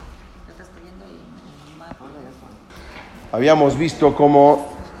Habíamos visto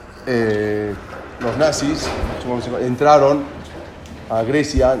cómo los nazis entraron a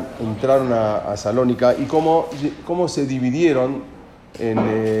Grecia, entraron a Salónica y cómo se dividieron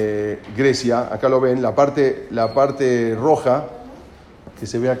en Grecia. Acá lo ven, la parte roja que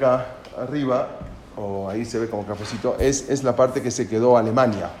se ve acá arriba, o ahí se ve como cafecito, es la parte que se quedó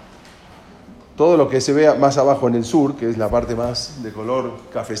Alemania. Todo lo que se ve más abajo en el sur, que es la parte más de color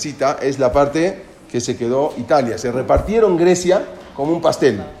cafecita, es la parte que se quedó Italia. Se repartieron Grecia como un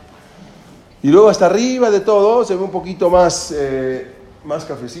pastel. Y luego hasta arriba de todo, se ve un poquito más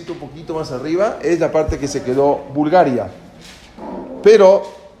cafecito, un poquito más arriba, es la parte que se quedó Bulgaria. Pero,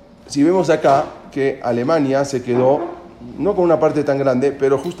 si vemos acá, que Alemania se quedó, no con una parte tan grande,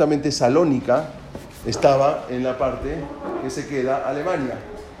 pero justamente Salónica estaba en la parte que se queda Alemania.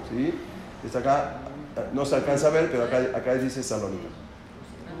 ¿Sí? Está acá, no se alcanza a ver, pero acá dice Salónica.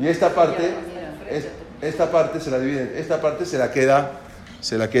 Y esta parte se la dividen, esta parte se la queda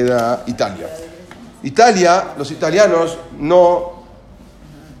Italia. Los italianos no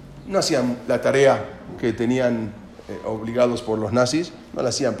hacían la tarea que tenían obligados por los nazis, no la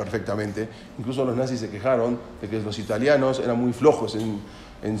hacían perfectamente. Incluso los nazis se quejaron de que los italianos eran muy flojos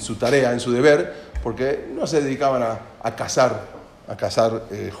en su tarea, en su deber, porque no se dedicaban a cazar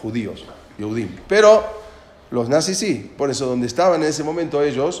judíos, Yehudim. Pero los nazis sí, por eso donde estaban en ese momento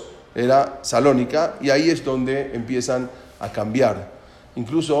ellos era Salónica, y ahí es donde empiezan a cambiar.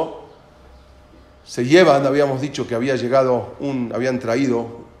 Incluso se llevan, habíamos dicho que habían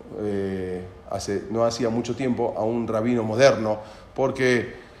traído no hacía mucho tiempo a un rabino moderno,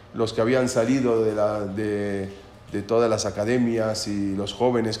 porque los que habían salido de todas las academias y los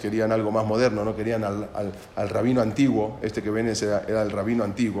jóvenes querían algo más moderno, no querían al rabino antiguo, este que ven era el rabino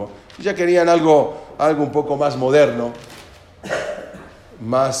antiguo, y ya querían algo un poco más moderno,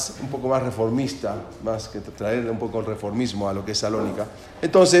 un poco más reformista, más que traer un poco el reformismo a lo que es Salónica.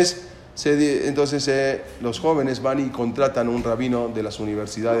 Entonces los jóvenes van y contratan un rabino de las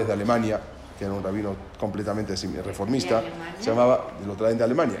universidades de Alemania, que era un rabino completamente reformista, lo traen de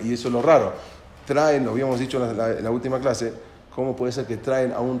Alemania, y eso es lo raro. Lo habíamos dicho en la última clase, cómo puede ser que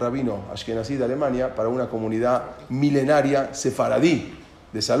traen a un rabino ashkenazí de Alemania para una comunidad milenaria sefaradí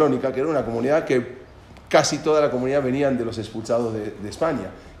de Salónica, que era una comunidad que casi toda la comunidad venían de los expulsados de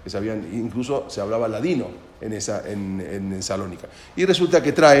España, incluso se hablaba ladino en Salónica. Y resulta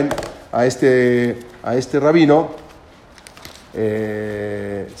que traen a este rabino,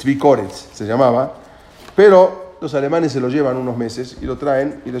 Zvi Koretz se llamaba, pero los alemanes se lo llevan unos meses y lo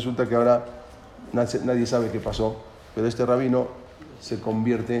traen, y resulta que ahora nadie sabe qué pasó, pero este rabino se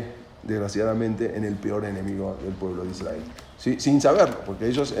convierte desgraciadamente en el peor enemigo del pueblo de Israel, ¿sí? Sin saberlo, porque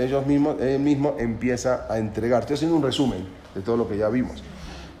él mismo empieza a entregar. Estoy haciendo un resumen de todo lo que ya vimos.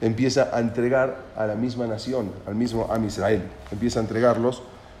 Empieza a entregar a la misma nación, al mismo Am Israel, empieza a entregarlos,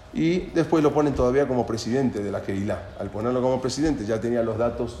 y después lo ponen todavía como presidente de la Keilah. Al ponerlo como presidente ya tenía los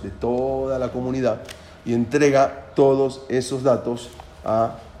datos de toda la comunidad y entrega todos esos datos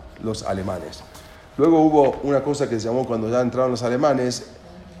a los alemanes. Luego hubo una cosa que se llamó, cuando ya entraron los alemanes,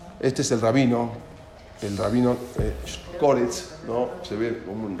 este es el rabino Koretz, ¿no? Se ve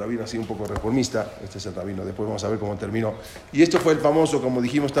como un rabino así un poco reformista. Este es el rabino, después vamos a ver cómo terminó. Y esto fue el famoso, como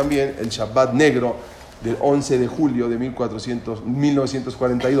dijimos también, el Shabbat negro del 11 de julio de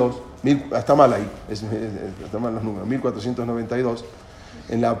 1942, está mal ahí, están mal los números, 1492,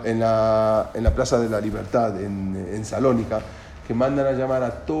 en la Plaza de la Libertad en Salónica, que mandan a llamar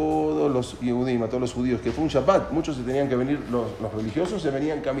a todos los Yehudim, a todos los judíos, que fue un Shabbat. Muchos se tenían que venir, los religiosos se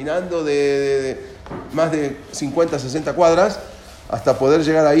venían caminando de más de 50, 60 cuadras hasta poder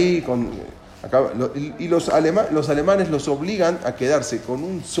llegar ahí. Y los alemanes los obligan a quedarse con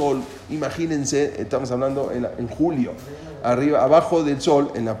un sol. Imagínense, estamos hablando en julio, abajo del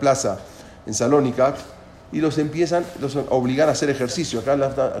sol, en la plaza, en Salónica, y los obligan a hacer ejercicio.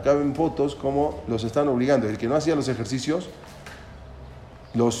 Acá ven fotos como los están obligando. El que no hacía los ejercicios,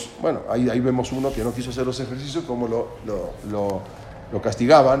 ahí vemos uno que no quiso hacer los ejercicios, como lo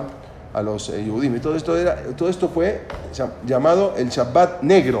castigaban a los Yehudim. Todo esto fue llamado el Shabbat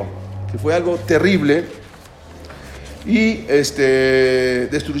negro, que fue algo terrible. Y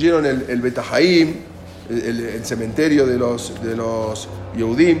destruyeron el Bet Haim, el cementerio de los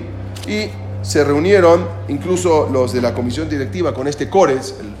Yehudim, y se reunieron incluso los de la comisión directiva con este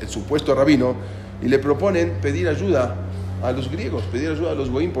Koretz, el supuesto rabino, y le proponen pedir ayuda a los griegos, pedir ayuda a los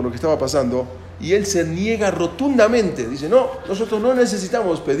goyim por lo que estaba pasando, y él se niega rotundamente. Dice, no, nosotros no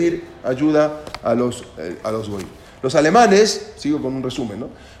necesitamos pedir ayuda a los goyim. Los alemanes, sigo con un resumen, ¿no?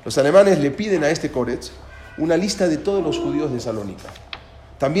 Los alemanes le piden a este Koretz una lista de todos los judíos de Salónica,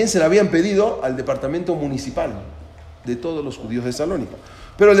 también se la habían pedido al departamento municipal de todos los judíos de Salónica.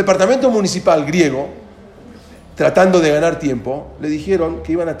 Pero el departamento municipal griego, tratando de ganar tiempo, le dijeron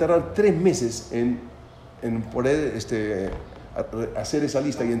que iban a tardar 3 meses en poder hacer esa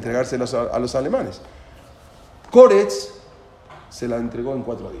lista y entregársela a los alemanes. Koretz se la entregó en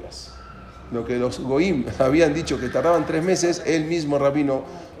 4 días. Lo que los goim habían dicho que tardaban 3 meses, el mismo rabino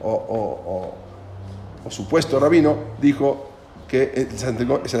o supuesto rabino dijo que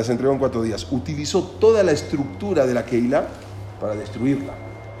se las entregó en 4 días. Utilizó toda la estructura de la Keilah para destruirla.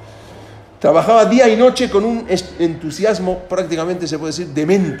 Trabajaba día y noche con un entusiasmo prácticamente, se puede decir,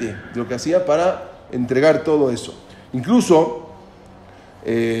 demente de lo que hacía para entregar todo eso. Incluso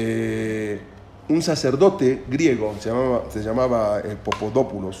un sacerdote griego, se llamaba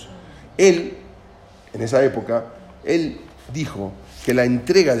Popodópulos, él, en esa época, él dijo que la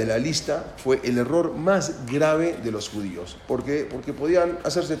entrega de la lista fue el error más grave de los judíos. ¿Por qué? Porque podían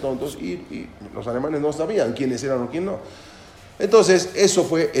hacerse tontos y los alemanes no sabían quiénes eran o quién no. Entonces, eso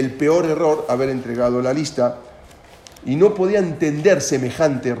fue el peor error, haber entregado la lista. Y no podía entender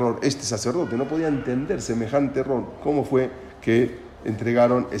semejante error, este sacerdote no podía entender semejante error. ¿Cómo fue que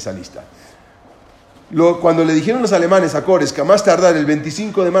entregaron esa lista? Cuando le dijeron los alemanes a Kores que a más tardar el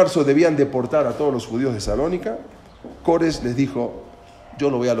 25 de marzo debían deportar a todos los judíos de Salónica, Kores les dijo: yo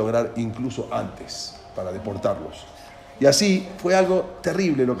lo voy a lograr incluso antes para deportarlos. Y así fue algo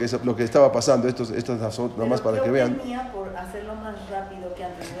terrible lo que estaba pasando. Esto es nomás para que vean. Tenía por hacerlo más rápido que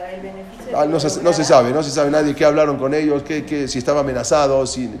antes, el beneficio no se sabe nadie qué hablaron con ellos, si estaba amenazado,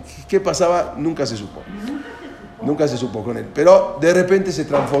 qué pasaba, nunca se supo. Nunca se supo con él. Pero de repente se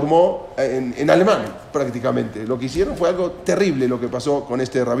transformó en alemán, prácticamente. Lo que hicieron fue algo terrible lo que pasó con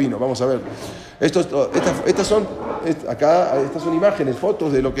este rabino. Vamos a ver. Estas son imágenes,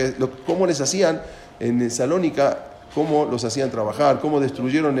 fotos de cómo les hacían en Salónica, cómo los hacían trabajar, cómo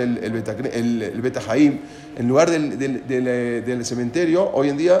destruyeron el Beta Jaim. En lugar del cementerio, hoy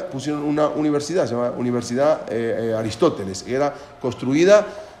en día pusieron una universidad, se llama Universidad Aristóteles. Era construida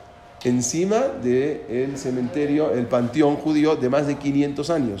encima del cementerio, el panteón judío de más de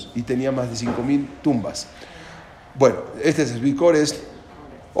 500 años y tenía más de 5.000 tumbas. Bueno, este es el Kores.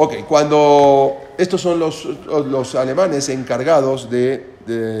 Ok, cuando estos son los alemanes encargados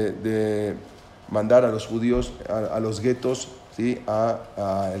de mandar a los judíos a los guetos, ¿sí?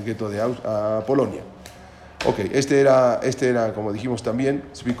 El gueto a Polonia. Ok, este era como dijimos también,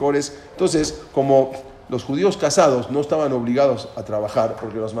 Kores. Entonces, como los judíos casados no estaban obligados a trabajar,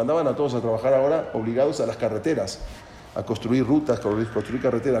 porque los mandaban a todos a trabajar ahora obligados a las carreteras, a construir rutas, construir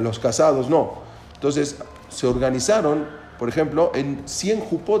carreteras. Los casados no. Entonces se organizaron, por ejemplo, en 100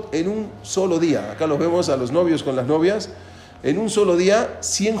 jupot en un solo día. Acá los vemos a los novios con las novias. En un solo día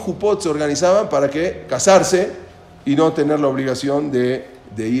 100 jupot se organizaban para que casarse y no tener la obligación de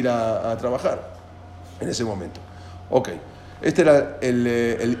ir a trabajar en ese momento. Ok, este era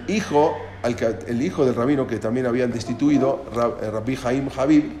el hijo del rabino que también habían destituido, Rabbi Haim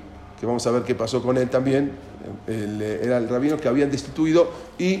Habib, que vamos a ver qué pasó con él también. Era el rabino que habían destituido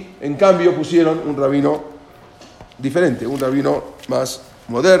y en cambio pusieron un rabino diferente, un rabino más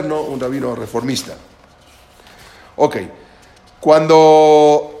moderno, un rabino reformista. Ok,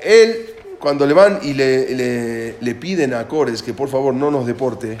 cuando le van y le piden a Kores que por favor no nos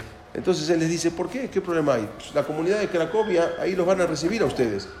deporte, entonces él les dice: ¿por qué? ¿Qué problema hay? Pues la comunidad de Cracovia, ahí los van a recibir a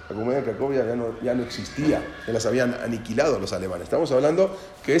ustedes. La comunidad de Cracovia ya no existía, ya las habían aniquilado los alemanes. Estamos hablando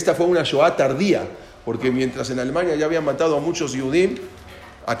que esta fue una Shoa tardía, porque mientras en Alemania ya habían matado a muchos Yudim,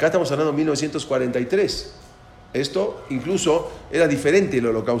 acá estamos hablando de 1943. Esto incluso era diferente el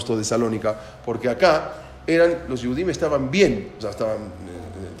holocausto de Salónica, porque acá los Yudim estaban bien, o sea, estaban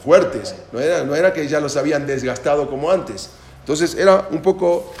fuertes, no era que ya los habían desgastado como antes. Entonces era un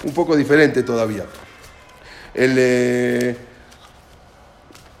poco diferente todavía.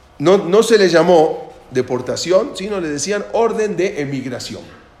 No se le llamó deportación, sino le decían orden de emigración.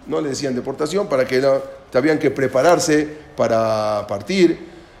 No le decían deportación para que tenían que prepararse para partir.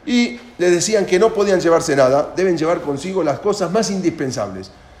 Y le decían que no podían llevarse nada, deben llevar consigo las cosas más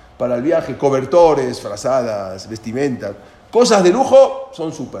indispensables para el viaje: cobertores, frazadas, vestimentas. Cosas de lujo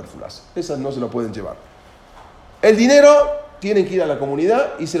son superfluas, esas no se lo pueden llevar. El dinero tienen que ir a la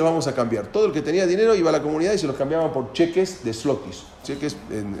comunidad y se lo vamos a cambiar. Todo el que tenía dinero iba a la comunidad y se los cambiaban por cheques de zlotys, cheques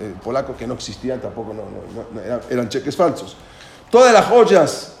en polaco que no existían tampoco, eran cheques falsos. Todas las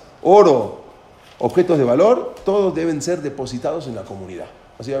joyas, oro, objetos de valor, todos deben ser depositados en la comunidad.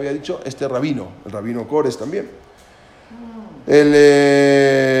 Así había dicho el rabino Kores también.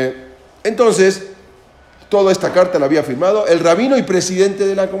 Entonces, toda esta carta la había firmado el rabino y presidente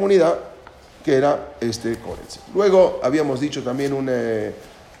de la comunidad, que era Kores. Luego habíamos dicho también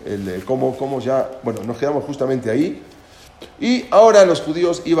cómo ya, bueno, nos quedamos justamente ahí. Y ahora los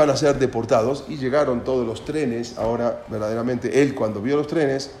judíos iban a ser deportados y llegaron todos los trenes. Ahora, verdaderamente, él cuando vio los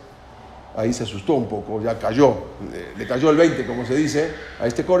trenes, ahí se asustó un poco, ya cayó, le cayó el 20, como se dice, a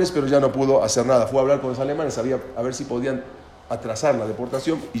este Cores, pero ya no pudo hacer nada. Fue a hablar con los alemanes, a ver si podían atrasar la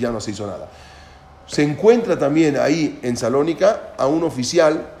deportación y ya no se hizo nada. Se encuentra también ahí en Salónica a un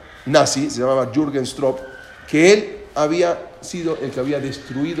oficial nazi, se llamaba Jürgen Stroop, que él había sido el que había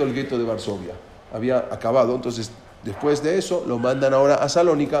destruido el gueto de Varsovia, había acabado. Entonces, después de eso, lo mandan ahora a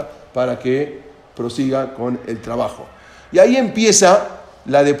Salónica para que prosiga con el trabajo. Y ahí empieza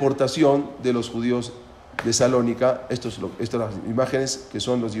la deportación de los judíos de Salónica. Estas son las imágenes que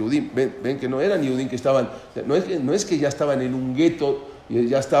son los Yehudim. Ven que no eran Yehudim que estaban, no es que ya estaban en un gueto y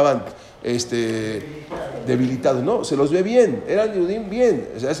ya estaban debilitados, no, se los ve bien, eran Yehudim bien,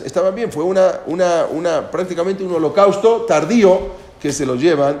 o sea, estaban bien. Fue prácticamente un holocausto tardío que se los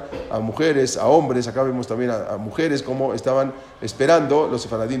llevan a mujeres, a hombres. Acá vemos también a mujeres como estaban esperando los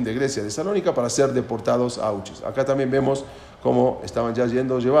Sefaradim de Grecia, de Salónica, para ser deportados a Auschwitz. Acá también vemos cómo estaban ya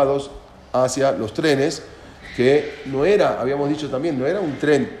llevados hacia los trenes, que no era, habíamos dicho también, no era un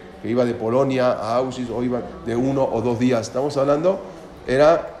tren que iba de Polonia a Auschwitz o iba de 1 o 2 días. Estamos hablando,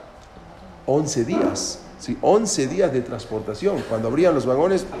 era 11 días, ¿sí? 11 días de transportación. Cuando abrían los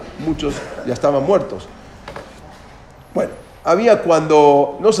vagones, muchos ya estaban muertos. Bueno, había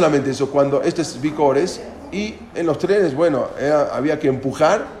no solamente eso, cuando estos Vicores, y en los trenes, bueno, había que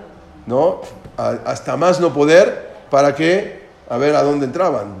empujar, ¿no? Hasta más no poder, para que, a ver a dónde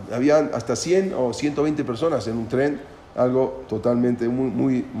entraban. Habían hasta 100 o 120 personas en un tren, algo totalmente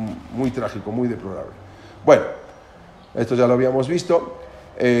muy trágico, muy deplorable. Bueno, esto ya lo habíamos visto.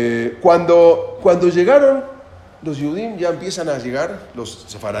 Cuando llegaron los Yudim, ya empiezan a llegar los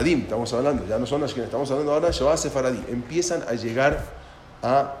Sefaradim, estamos hablando, ya no son los que estamos hablando ahora, Shoa Sefaradim, empiezan a llegar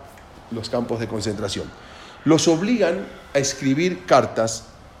a los campos de concentración. Los obligan a escribir cartas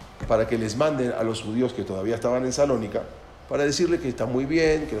para que les manden a los judíos que todavía estaban en Salónica, para decirle que están muy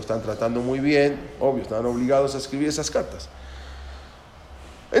bien, que lo están tratando muy bien. Obvio, estaban obligados a escribir esas cartas.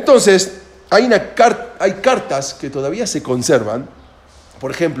 Entonces, hay cartas que todavía se conservan,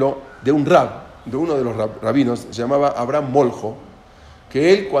 por ejemplo, de un de uno de los rabinos, se llamaba Abraham Moljo,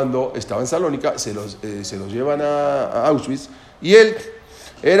 que él, cuando estaba en Salónica, se los llevan a Auschwitz, y él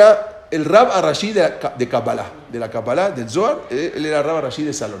era el Rab Arashi de Kabbalah, de la Kabbalah, del Zohar. Él era Rab Arashi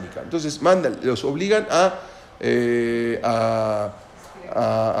de Salónica. Entonces los obligan a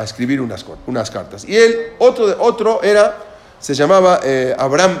escribir unas cartas. Y él, otro se llamaba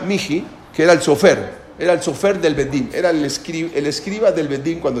Abraham Miji, que era el sofer del Bedín, era el escriba del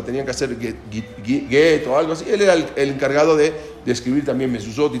Bedín cuando tenían que hacer get o algo así. Él era el encargado de escribir también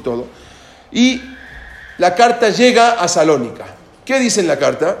Mezuzot y todo. Y la carta llega a Salónica. ¿Qué dice en la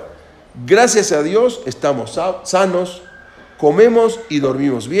carta? Gracias a Dios estamos sanos, comemos y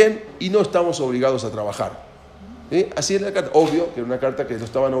dormimos bien y no estamos obligados a trabajar. ¿Sí? Así es la carta. Obvio que era una carta que lo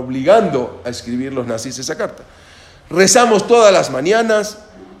estaban obligando a escribir los nazis, esa carta. Rezamos todas las mañanas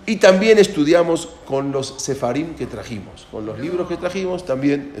y también estudiamos con los sefarim que trajimos. Con los libros que trajimos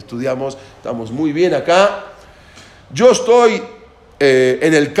también estudiamos. Estamos muy bien acá. Yo estoy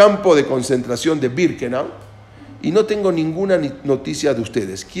en el campo de concentración de Birkenau y no tengo ninguna noticia de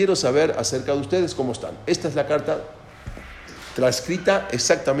ustedes. Quiero saber acerca de ustedes cómo están. Esta es la carta transcrita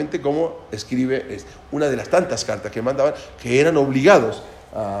exactamente como escribe. Es una de las tantas cartas que mandaban, que eran obligados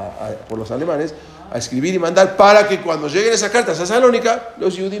por los alemanes a escribir y mandar, para que cuando lleguen esas cartas a Salónica,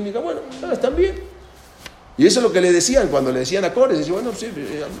 los judíos digan, bueno, están bien. Y eso es lo que le decían cuando le decían a Cores. Decían, bueno, sí,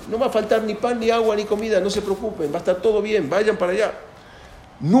 no va a faltar ni pan, ni agua, ni comida, no se preocupen, va a estar todo bien, vayan para allá.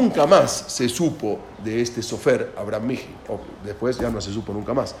 Nunca más se supo de este sofer, Abraham Miji. Después ya no se supo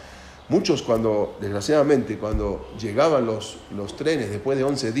nunca más. Muchos desgraciadamente, cuando llegaban los trenes después de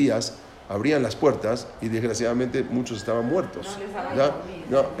 11 días, abrían las puertas y desgraciadamente muchos estaban muertos.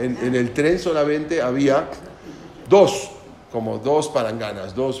 En el tren solamente había dos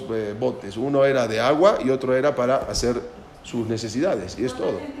palanganas, dos botes. Uno era de agua y otro era para hacer sus necesidades. Y es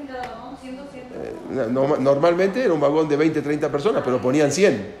todo. Normalmente era un vagón de 20, 30 personas, pero ponían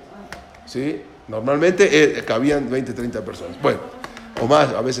 100. ¿Sí? Normalmente cabían 20, 30 personas. Bueno, o más,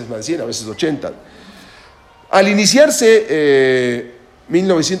 a veces más de 100, a veces 80. Al iniciarse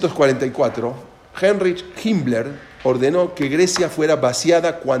 1944, Heinrich Himmler ordenó que Grecia fuera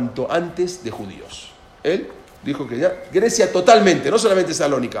vaciada cuanto antes de judíos. Él dijo que ya, Grecia totalmente, no solamente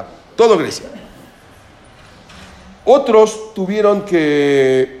Salónica, todo Grecia. Otros tuvieron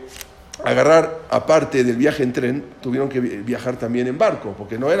que agarrar, aparte del viaje en tren, tuvieron que viajar también en barco,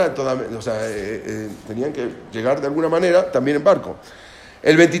 porque no era tenían que llegar de alguna manera también en barco.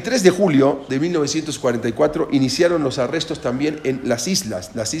 El 23 de julio de 1944 iniciaron los arrestos también en las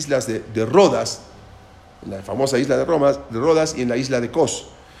islas de Rodas, en la famosa isla de Rodas y en la isla de Kos.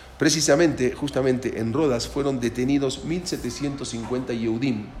 Justamente en Rodas fueron detenidos 1.750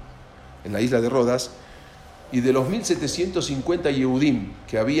 Yehudim en la isla de Rodas, y de los 1.750 Yehudim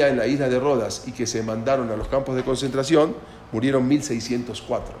que había en la isla de Rodas y que se mandaron a los campos de concentración, murieron 1.604.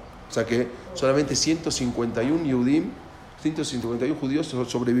 O sea que solamente 151 judíos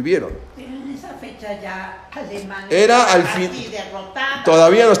sobrevivieron. Pero en esa fecha ya Alemania era al fin,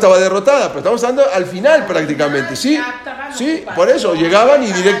 todavía no estaba derrotada, pero estamos hablando al final prácticamente. Sí, por eso llegaban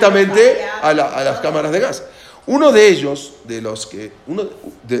y directamente a las cámaras de gas. Uno de ellos, de los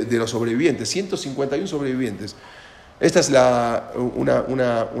sobrevivientes, 151 sobrevivientes, esta es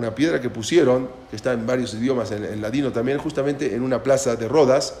una piedra que pusieron, que está en varios idiomas, en ladino también, justamente en una plaza de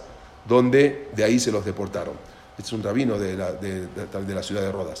Rodas, donde de ahí se los deportaron. Este es un rabino de la ciudad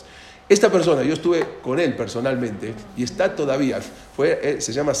de Rodas. Esta persona, yo estuve con él personalmente, y está todavía,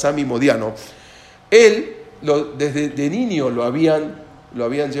 se llama Sami Modiano. Él, desde de niño lo habían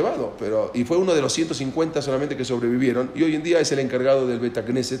llevado, y fue uno de los 150 solamente que sobrevivieron, y hoy en día es el encargado del Bet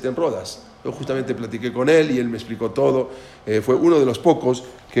Knesset en Rodas. Yo justamente platiqué con él y él me explicó todo. Fue uno de los pocos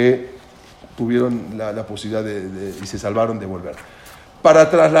que tuvieron la posibilidad y se salvaron de volver.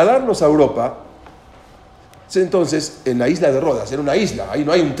 Para trasladarlos a Europa, entonces en la isla de Rodas, era una isla, ahí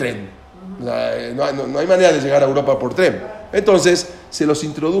no hay un tren, no hay manera de llegar a Europa por tren. Entonces se los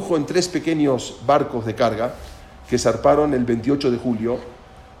introdujo en 3 pequeños barcos de carga que zarparon el 28 de julio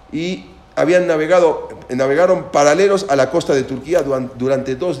y navegaron paralelos a la costa de Turquía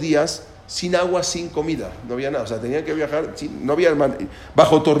durante 2 días, sin agua, sin comida, no había nada, o sea, tenían que viajar, no había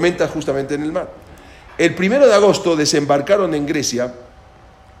bajo tormentas justamente en el mar. El 1 de agosto desembarcaron en Grecia,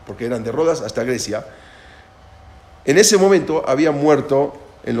 porque eran de Rodas hasta Grecia. En ese momento habían muerto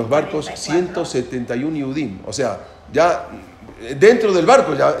en los barcos 171 Yehudim, o sea, ya dentro del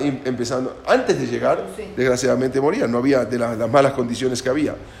barco, ya empezando, antes de llegar, desgraciadamente morían, no había, de las malas condiciones que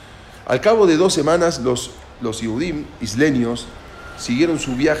había. Al cabo de 2 semanas, los Yehudim isleños siguieron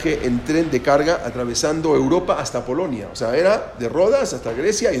su viaje en tren de carga atravesando Europa hasta Polonia, o sea, era de Rodas hasta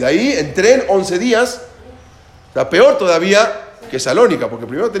Grecia, y de ahí en tren 11 días, está peor todavía que Salónica, porque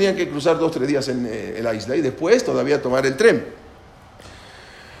primero tenían que cruzar 2-3 días en la isla y después todavía tomar el tren.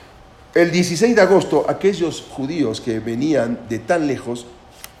 El 16 de agosto, aquellos judíos que venían de tan lejos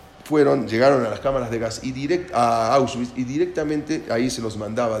llegaron a las cámaras de gas a Auschwitz, y directamente ahí se los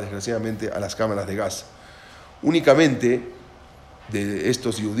mandaba, desgraciadamente, a las cámaras de gas. Únicamente de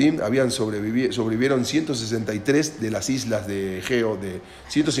estos Yehudim sobrevivieron 163 de las islas de Egeo,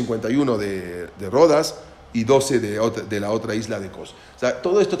 151 de Rodas y 12 de la otra isla de Kos. O sea,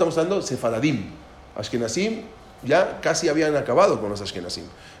 todo esto estamos hablando de Sefaradim. Ashkenazim ya casi habían acabado con los Ashkenazim.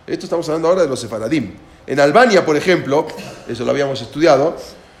 Esto estamos hablando ahora de los Sefaradim. En Albania, por ejemplo, eso lo habíamos estudiado,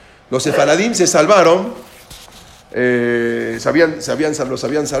 los Sefaradim se salvaron, los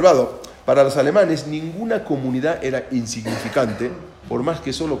habían salvado. Para los alemanes, ninguna comunidad era insignificante, por más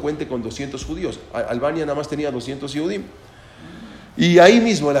que solo cuente con 200 judíos. Albania nada más tenía 200 Yehudim. Y ahí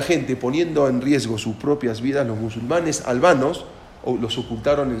mismo la gente, poniendo en riesgo sus propias vidas, los musulmanes albanos los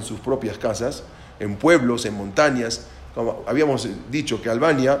ocultaron en sus propias casas, en pueblos, en montañas. Como habíamos dicho que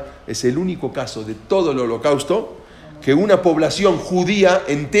Albania es el único caso de todo el Holocausto que una población judía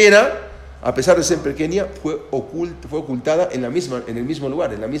entera, a pesar de ser pequeña, fue ocultada en el mismo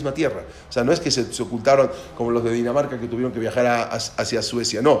lugar, en la misma tierra. O sea, no es que se ocultaron como los de Dinamarca que tuvieron que viajar hacia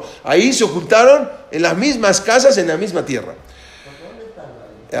Suecia, no. Ahí se ocultaron en las mismas casas, en la misma tierra.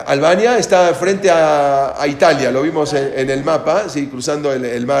 Albania está frente a Italia, lo vimos en el mapa, sí, cruzando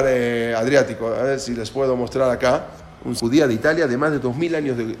el mar Adriático. A ver si les puedo mostrar acá. Un judía de Italia de más de 2000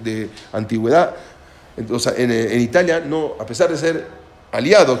 años de antigüedad. Entonces, en Italia, no, a pesar de ser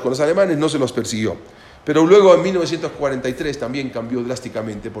aliados con los alemanes, no se los persiguió. Pero luego en 1943 también cambió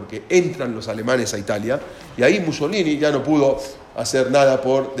drásticamente, porque entran los alemanes a Italia y ahí Mussolini ya no pudo hacer nada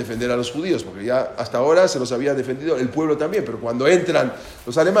por defender a los judíos, porque ya hasta ahora se los había defendido el pueblo también, pero cuando entran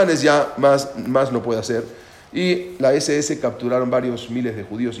los alemanes ya más no puede hacer. Y la SS capturaron varios miles de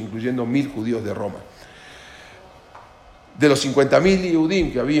judíos, incluyendo 1000 judíos de Roma. De los 50.000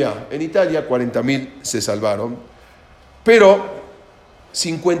 Yehudim que había en Italia, 40.000 se salvaron, pero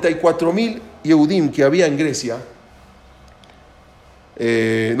 54.000 Yehudim que había en Grecia,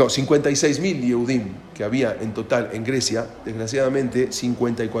 56.000 Yehudim que había en total en Grecia, desgraciadamente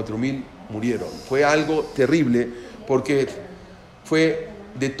 54.000 murieron. Fue algo terrible, porque fue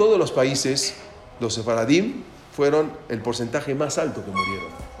de todos los países, los Sefaradim fueron el porcentaje más alto que murieron,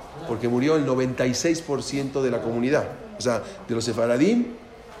 porque murió el 96% de la comunidad. O sea, de los Sefaradim,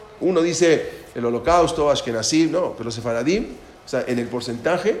 Uno dice el holocausto, Ashkenazim, no, pero los sefaradim, o sea, en el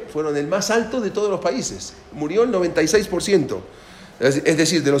porcentaje, fueron el más alto de todos los países. Murió el 96%. Es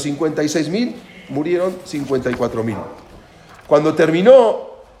decir, de los 56.000, murieron 54.000. Cuando terminó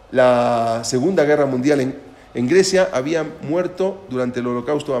la Segunda Guerra Mundial en Grecia, habían muerto durante el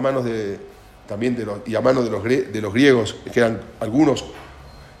holocausto a manos de los griegos, que eran algunos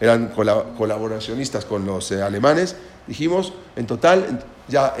eran colaboracionistas con los alemanes. Dijimos, en total,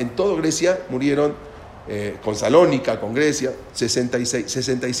 ya en toda Grecia murieron, con Salónica, con Grecia,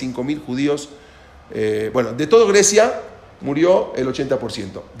 65.000 judíos. De toda Grecia murió el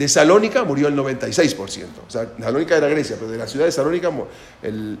 80%. De Salónica murió el 96%. O sea, Salónica era Grecia, pero de la ciudad de Salónica,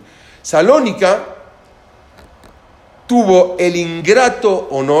 Salónica tuvo el ingrato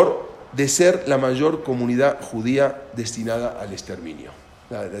honor de ser la mayor comunidad judía destinada al exterminio.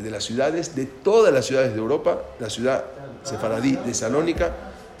 De todas las ciudades de Europa, la ciudad Sefaradí de Salónica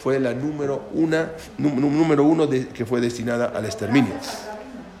fue la número uno que fue destinada al exterminio.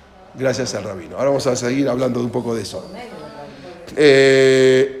 Gracias al rabino. Ahora vamos a seguir hablando de un poco de eso.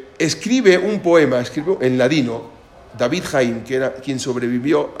 Escribe un poema, escribió en ladino, David Haim, que era quien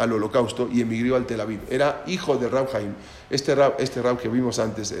sobrevivió al holocausto y emigró al Tel Aviv. Era hijo de Rab Haim. Este Rab que vimos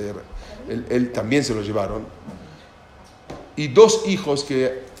antes, él también se lo llevaron. Y 2 hijos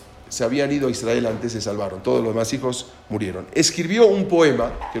que se habían ido a Israel antes se salvaron. Todos los demás hijos murieron. Escribió un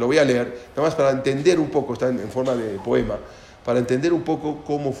poema, que lo voy a leer, nada más para entender un poco, está en forma de poema, para entender un poco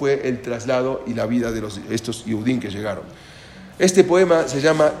cómo fue el traslado y la vida de estos Yehudim que llegaron. Este poema se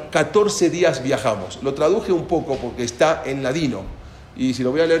llama 14 días viajamos. Lo traduje un poco porque está en ladino. Y si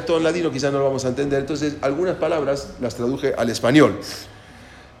lo voy a leer todo en ladino quizás no lo vamos a entender. Entonces algunas palabras las traduje al español.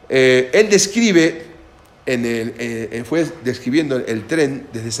 Él describe, fue describiendo el tren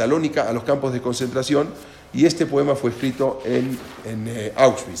desde Salónica a los campos de concentración, y este poema fue escrito en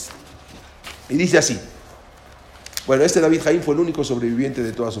Auschwitz. Y dice así. Bueno, David Haim fue el único sobreviviente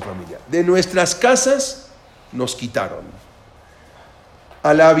de toda su familia. De nuestras casas nos quitaron.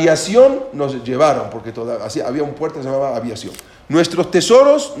 A la aviación nos llevaron, porque había un puerto que se llamaba aviación. Nuestros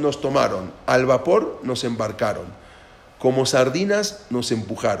tesoros nos tomaron, al vapor nos embarcaron, como sardinas nos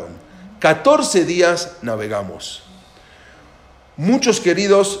empujaron. 14 días navegamos. Muchos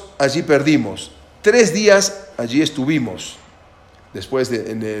queridos allí perdimos. 3 días allí estuvimos, después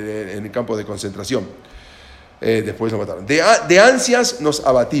en el campo de concentración. Después nos mataron. De ansias nos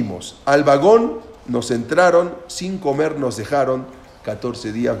abatimos, al vagón nos entraron, sin comer nos dejaron.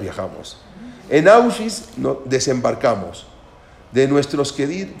 14 días viajamos. En Auschwitz desembarcamos. De nuestros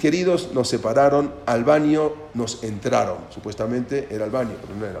queridos nos separaron, al baño nos entraron. Supuestamente era el baño,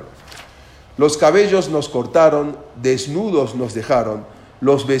 pero no era el baño. Los cabellos nos cortaron, desnudos nos dejaron,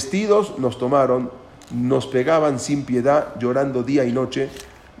 los vestidos nos tomaron, nos pegaban sin piedad, llorando día y noche,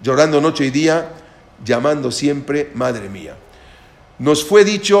 llorando noche y día, llamando siempre Madre mía. Nos fue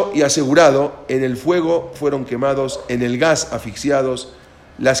dicho y asegurado, en el fuego fueron quemados, en el gas asfixiados,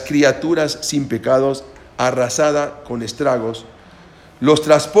 las criaturas sin pecados, arrasada con estragos. Los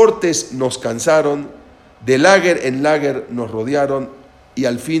transportes nos cansaron, de lager en lager nos rodearon, y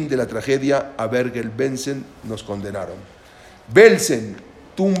al fin de la tragedia a Bergen-Belsen nos condenaron. Belsen,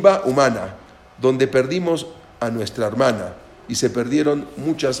 tumba humana, donde perdimos a nuestra hermana, y se perdieron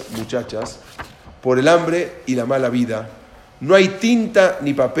muchas muchachas por el hambre y la mala vida. No hay tinta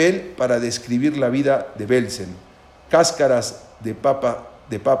ni papel para describir la vida de Belsen. Cáscaras de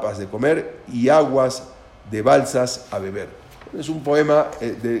papas de comer y aguas de balsas a beber. Es un poema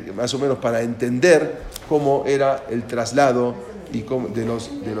más o menos para entender cómo era el traslado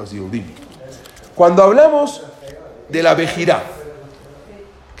de los Yehudim. Cuando hablamos de la vejirá,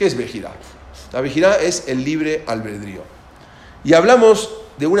 ¿qué es vejirá? La vejirá es el libre albedrío. Y hablamos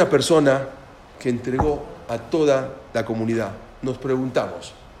de una persona que entregó a toda la comunidad. Nos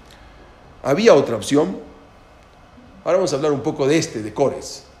preguntamos, ¿había otra opción? Ahora vamos a hablar un poco de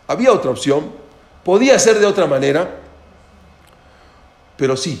Cores. ¿Había otra opción? ¿Podía ser de otra manera?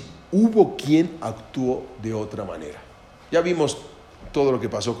 Pero sí, hubo quien actuó de otra manera. Ya vimos todo lo que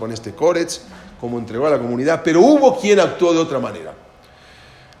pasó con Cores, cómo entregó a la comunidad, pero hubo quien actuó de otra manera.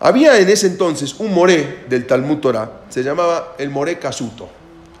 Había en ese entonces un moré del Talmud Torah, se llamaba el moré Casuto,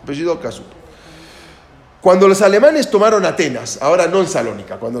 apellido Casuto. Cuando los alemanes tomaron Atenas, ahora no en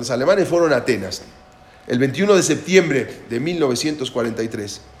Salónica, cuando los alemanes fueron a Atenas, el 21 de septiembre de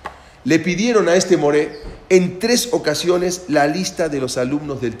 1943, le pidieron a moré en 3 ocasiones la lista de los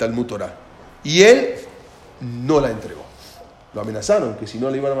alumnos del Talmud Torah. Y él no la entregó. Lo amenazaron que si no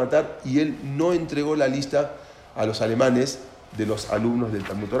le iban a matar, y él no entregó la lista a los alemanes de los alumnos del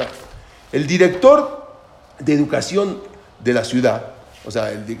Talmud Torah. El director de educación de la ciudad o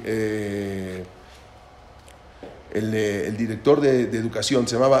sea, el director de educación,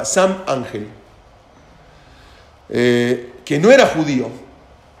 se llamaba Sam Ángel, que no era judío,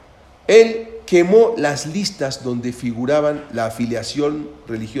 él quemó las listas donde figuraban la afiliación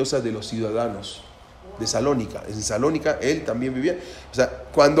religiosa de los ciudadanos de Salónica. En Salónica él también vivía. O sea,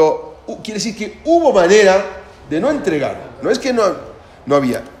 quiere decir que hubo manera de no entregar. No es que no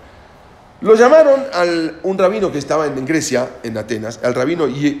había. Lo llamaron un rabino que estaba en Grecia, en Atenas, al rabino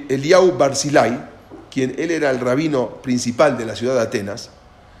Eliau Barzilai, él era el rabino principal de la ciudad de Atenas,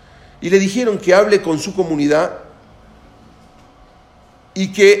 y le dijeron que hable con su comunidad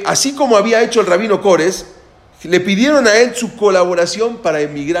y que, así como había hecho el rabino Cores, le pidieron a él su colaboración para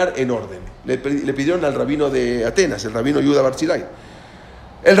emigrar en orden. Le pidieron al rabino de Atenas, el rabino Yehuda Barzilai.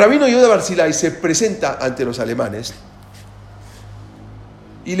 El rabino Yehuda Barzilai se presenta ante los alemanes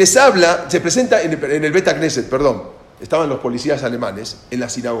y les habla, se presenta en el Bet Knesset, estaban los policías alemanes en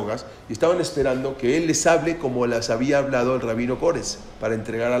las sinagogas y estaban esperando que él les hable como les había hablado el rabino Cores para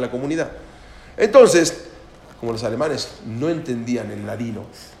entregar a la comunidad. Entonces, como los alemanes no entendían el ladino,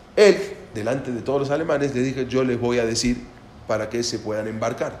 él, delante de todos los alemanes, le dijo: yo les voy a decir para que se puedan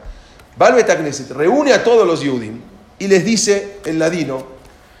embarcar. Va al Bet Knesset, reúne a todos los Yudim y les dice en ladino: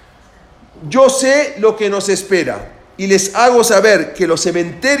 yo sé lo que nos espera y les hago saber que los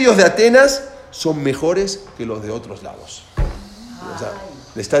cementerios de Atenas son mejores que los de otros lados. O sea,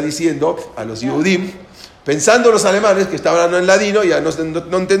 le está diciendo a los Yudim, pensando los alemanes que estaban hablando en ladino, ya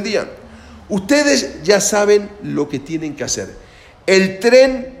no entendían. Ustedes ya saben lo que tienen que hacer. El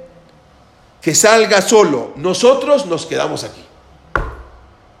tren que salga solo, nosotros nos quedamos aquí.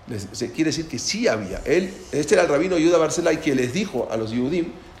 Quiere decir que sí había. Este era el rabino Yehuda Barzilai que les dijo a los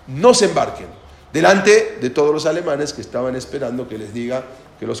Yudim: no se embarquen, delante de todos los alemanes que estaban esperando que les diga,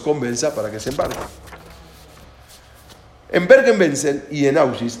 que los convenza para que se embarquen. En Bergen-Belsen y en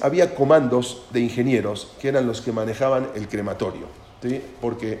Auschwitz había comandos de ingenieros que eran los que manejaban el crematorio, ¿sí?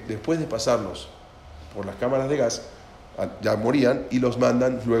 Porque después de pasarlos por las cámaras de gas, ya morían y los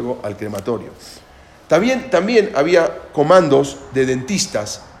mandan luego al crematorio. También había comandos de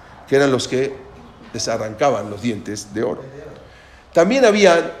dentistas, que eran los que les arrancaban los dientes de oro. También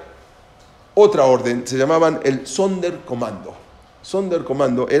había otra orden, se llamaban el Sonderkommando.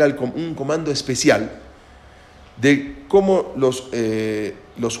 Sonderkommando era un comando especial de cómo los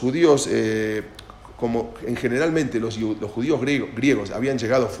judíos, como generalmente los judíos griegos habían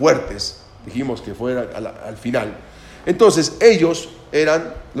llegado fuertes, dijimos que fuera al final. Entonces ellos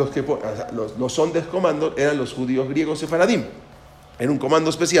eran los Sonderkommando eran los judíos griegos Sefaradim. Era un comando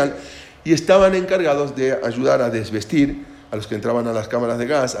especial y estaban encargados de ayudar a desvestir a los que entraban a las cámaras de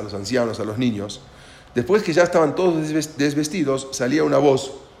gas, a los ancianos, a los niños. Después que ya estaban todos desvestidos, salía una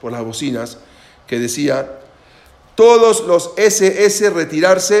voz por las bocinas que decía: todos los SS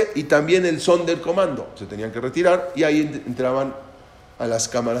retirarse, y también el Sonderkommando. Se tenían que retirar y ahí entraban a las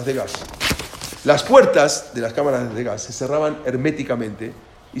cámaras de gas. Las puertas de las cámaras de gas se cerraban herméticamente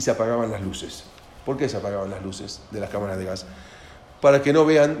y se apagaban las luces. ¿Por qué se apagaban las luces de las cámaras de gas? Para que no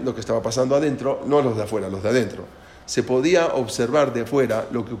vean lo que estaba pasando adentro, no los de afuera, los de adentro. Se podía observar de afuera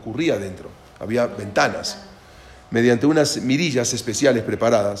lo que ocurría adentro. Había ventanas, mediante unas mirillas especiales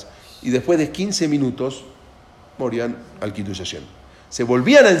preparadas, y después de 15 minutos morían al Kiddush Hashem. Se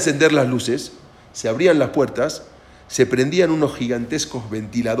volvían a encender las luces, se abrían las puertas, se prendían unos gigantescos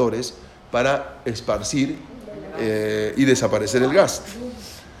ventiladores para esparcir y desaparecer el gas.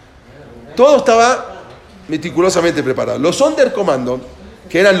 Todo estaba meticulosamente preparado. Los Sonderkommando,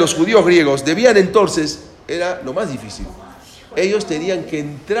 que eran los judíos griegos, debían entonces, era lo más difícil, ellos tenían que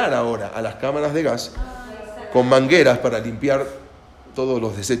entrar ahora a las cámaras de gas con mangueras para limpiar todos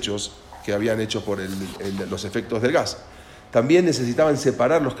los desechos que habían hecho por los efectos del gas. También necesitaban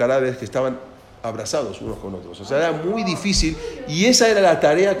separar los cadáveres que estaban abrazados unos con otros. O sea, era muy difícil, y esa era la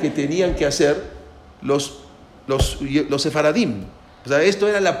tarea que tenían que hacer los sefaradim. O sea, esto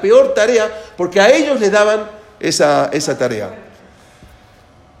era la peor tarea porque a ellos les daban esa tarea.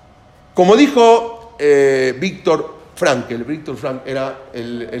 Como dijo Viktor Frankl era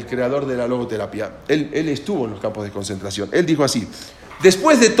el creador de la logoterapia. Él estuvo en los campos de concentración. Él dijo así: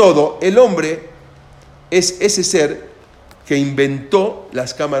 después de todo, el hombre es ese ser que inventó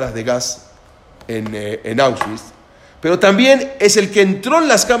las cámaras de gas en Auschwitz, pero también es el que entró en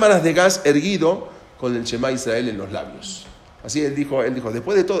las cámaras de gas erguido con el Shema Israel en los labios. Así él dijo,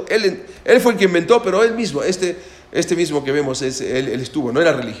 después de todo, él fue el que inventó, pero él mismo, este mismo que vemos, él estuvo, no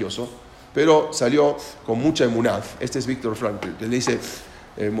era religioso, pero salió con mucha emuná. Este es Viktor Frankl, que le dice,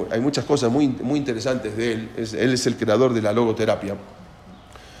 hay muchas cosas muy, muy interesantes de él. Él es el creador de la logoterapia.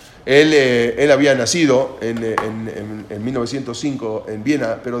 Él había nacido en 1905 en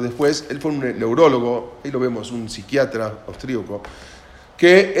Viena, pero después él fue un neurólogo, ahí lo vemos, un psiquiatra austríaco,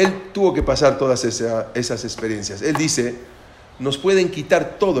 que él tuvo que pasar todas esas experiencias. Él dice, nos pueden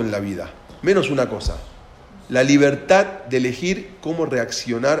quitar todo en la vida, menos una cosa, la libertad de elegir cómo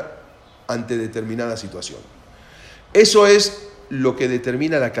reaccionar ante determinada situación. Eso es lo que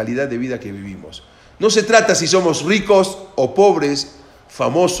determina la calidad de vida que vivimos. No se trata si somos ricos o pobres,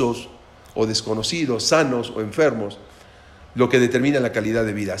 famosos o desconocidos, sanos o enfermos, lo que determina la calidad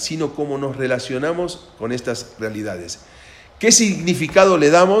de vida, sino cómo nos relacionamos con estas realidades. ¿Qué significado le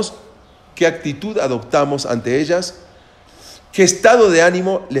damos? ¿Qué actitud adoptamos ante ellas? ¿Qué estado de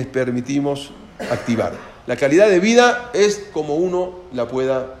ánimo les permitimos activar? La calidad de vida es como uno la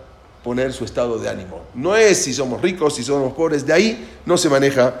pueda poner su estado de ánimo. No es si somos ricos, si somos pobres, de ahí no se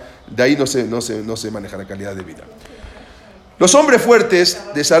maneja la calidad de vida. Los hombres fuertes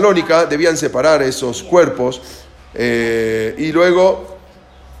de Salónica debían separar esos cuerpos y luego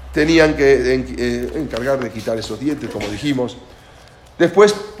tenían que encargar de quitar esos dientes, como dijimos.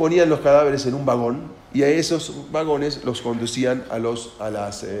 Después ponían los cadáveres en un vagón y a esos vagones los conducían a los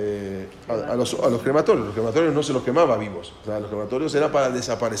crematorios. Los crematorios no se los quemaba vivos, o sea, los crematorios eran para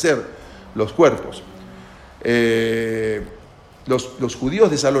desaparecer los cuerpos. Los judíos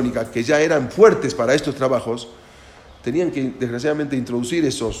de Salónica, que ya eran fuertes para estos trabajos, tenían que desgraciadamente introducir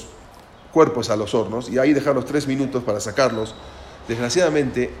esos cuerpos a los hornos y ahí dejarlos 3 minutos para sacarlos.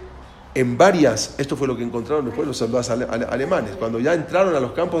 Desgraciadamente, esto fue lo que encontraron después los soldados alemanes, cuando ya entraron a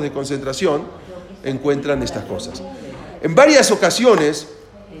los campos de concentración, encuentran estas cosas. En varias ocasiones,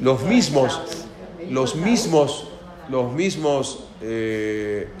 los mismos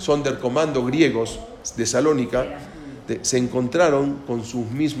Sonderkommando griegos de Salónica se encontraron con sus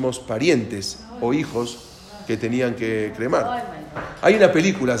mismos parientes o hijos que tenían que cremar. Hay una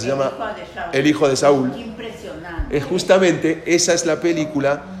película, se llama El hijo de Saúl. Impresionante. Justamente esa es la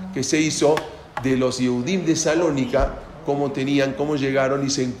película que se hizo de los Yehudim de Salónica, cómo llegaron y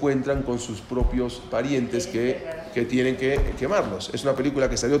se encuentran con sus propios parientes que tienen que quemarlos. Es una película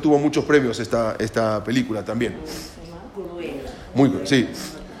que salió, tuvo muchos premios esta película también. Muy cruel, sí.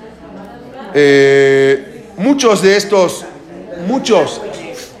 Muchos de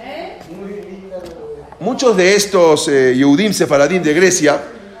estos Yehudim Sefaradim de Grecia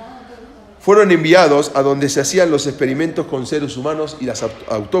fueron enviados a donde se hacían los experimentos con seres humanos y las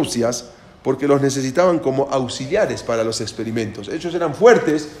autopsias, porque los necesitaban como auxiliares para los experimentos. Ellos eran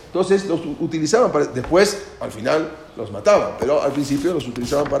fuertes, entonces los utilizaban después, al final, los mataban, pero al principio los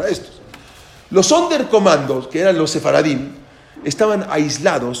utilizaban para estos. Los Sonderkommandos, que eran los Sefaradim, estaban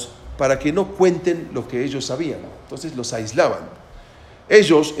aislados para que no cuenten lo que ellos sabían. Entonces los aislaban.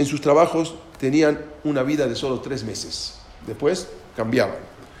 Ellos, en sus trabajos, tenían una vida de solo 3 meses. Después cambiaban.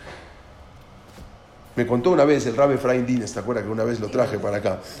 Me contó una vez el Rabbi Efraim Dines, ¿te acuerdas que una vez lo traje para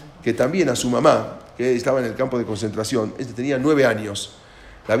acá? Que también a su mamá, que estaba en el campo de concentración, tenía 9 años,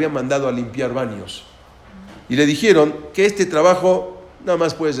 la habían mandado a limpiar baños. Y le dijeron que este trabajo nada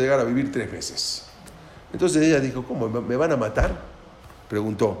más puede llegar a vivir 3 meses. Entonces ella dijo, ¿cómo? ¿Me van a matar?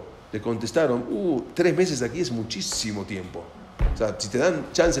 Preguntó. Le contestaron, 3 meses aquí es muchísimo tiempo. O sea, si te dan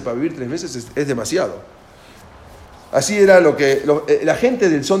chance para vivir 3 meses es demasiado. Así era la gente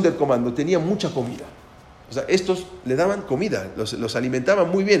del Sonderkommando tenía mucha comida. O sea, estos le daban comida, los alimentaban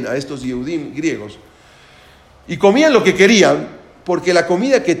muy bien a estos Yehudim griegos. Y comían lo que querían, porque la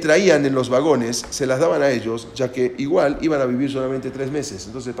comida que traían en los vagones se las daban a ellos, ya que igual iban a vivir solamente 3 meses.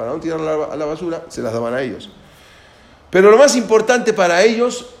 Entonces, para no tirarla a la basura, se las daban a ellos. Pero lo más importante para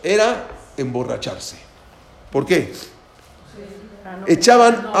ellos era emborracharse. ¿Por qué?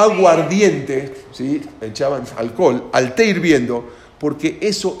 Echaban aguardiente, ¿sí? Echaban alcohol al té hirviendo, porque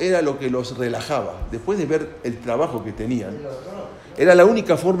eso era lo que los relajaba. Después de ver el trabajo que tenían, era la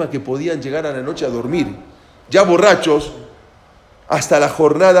única forma que podían llegar a la noche a dormir, ya borrachos, hasta la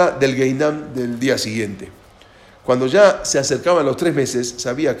jornada del Geinam del día siguiente. Cuando ya se acercaban los 3 meses,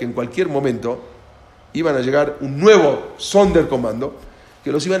 sabía que en cualquier momento iban a llegar un nuevo Sonderkommando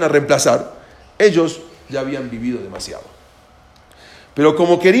que los iban a reemplazar. Ellos ya habían vivido demasiado. Pero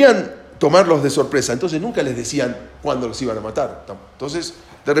como querían tomarlos de sorpresa, entonces nunca les decían cuándo los iban a matar. Entonces,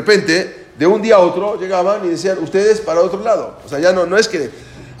 de repente, de un día a otro, llegaban y decían, ustedes para otro lado. O sea, ya no es que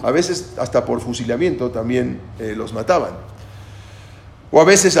a veces hasta por fusilamiento también los mataban. O a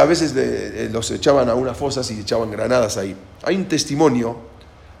veces los echaban a unas fosas y echaban granadas ahí. Hay un testimonio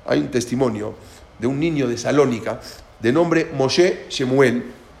de un niño de Salónica, de nombre Moshe Shemuel,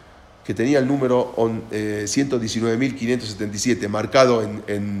 que tenía el número 119.577 marcado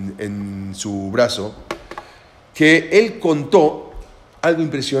en su brazo, que él contó algo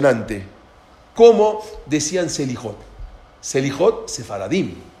impresionante. ¿Cómo decían Selijot? Selijot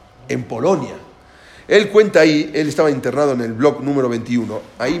Sefaradim, en Polonia. Él cuenta ahí, él estaba internado en el blog número 21,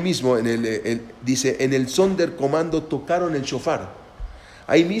 ahí mismo dice, en el Sonderkommando tocaron el shofar.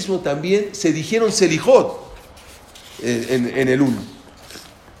 Ahí mismo también se dijeron Selijot en el UN.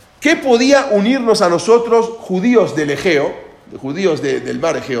 ¿Qué podía unirnos a nosotros, judíos del Egeo, judíos del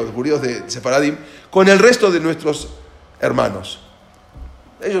mar Egeo, judíos de Sefaradim, con el resto de nuestros hermanos?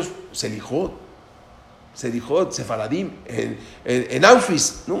 Ellos, Selijot, Sefaradim, en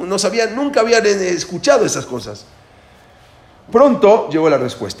Auschwitz, no sabían, nunca habían escuchado esas cosas. Pronto llegó la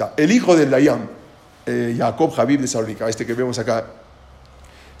respuesta. El hijo del Dayam, Jacob Habib de Salonica, este que vemos acá,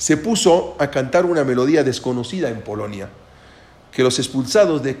 se puso a cantar una melodía desconocida en Polonia, que los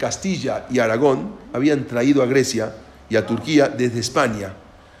expulsados de Castilla y Aragón habían traído a Grecia y a Turquía desde España.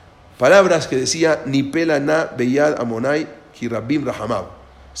 Palabras que decía, Ni pela na beyad amonai ki rabbim rahamab.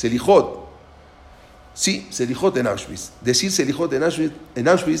 Selijot. Sí, Selijot en Auschwitz. Decir Selijot en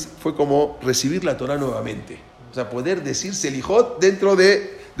Auschwitz fue como recibir la Torah nuevamente. O sea, poder decir Selijot dentro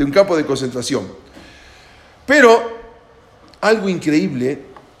de un campo de concentración. Pero algo increíble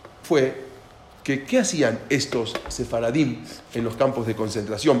fue que ¿qué hacían estos sefaradim en los campos de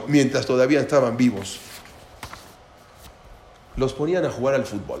concentración mientras todavía estaban vivos? Los ponían a jugar al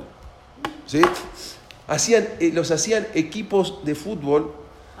fútbol. ¿Sí? Los hacían equipos de fútbol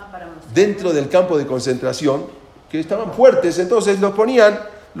dentro del campo de concentración, que estaban fuertes, entonces los ponían,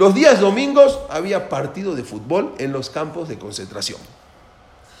 los días domingos había partido de fútbol en los campos de concentración.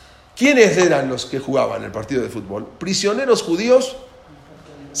 ¿Quiénes eran los que jugaban el partido de fútbol? Prisioneros judíos,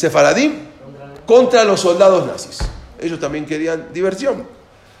 sefaradim, contra los soldados nazis. Ellos también querían diversión.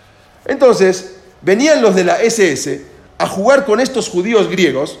 Entonces, venían los de la SS a jugar con estos judíos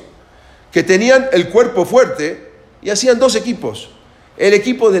griegos que tenían el cuerpo fuerte y hacían dos equipos. El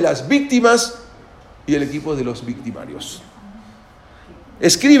equipo de las víctimas y el equipo de los victimarios.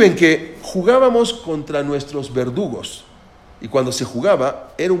 Escriben que jugábamos contra nuestros verdugos y cuando se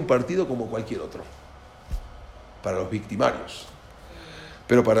jugaba era un partido como cualquier otro para los victimarios,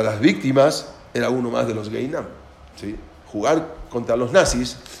 pero para las víctimas era uno más de los Geinam, ¿sí? Jugar contra los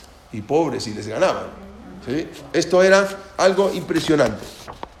nazis y pobres y les ganaban, ¿sí? Esto era algo impresionante.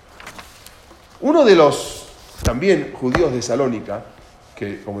 Uno de los también judíos de Salónica,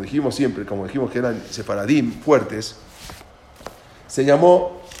 que como dijimos que eran sefaradim fuertes, se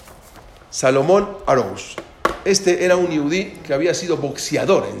llamó Salomón Aroush. Este era un yudí que había sido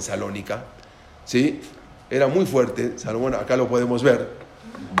boxeador en Salónica, ¿sí? Era muy fuerte, Salomón, acá lo podemos ver.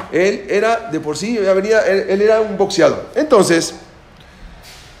 Él era, de por sí, él era un boxeador. Entonces,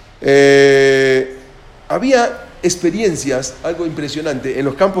 había experiencias, algo impresionante, en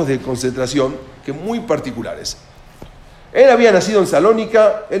los campos de concentración, que muy particulares. Él había nacido en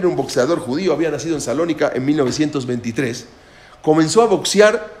Salónica, él era un boxeador judío, había nacido en Salónica en 1923. Comenzó a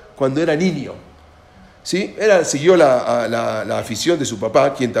boxear cuando era niño. ¿Sí? Siguió la afición de su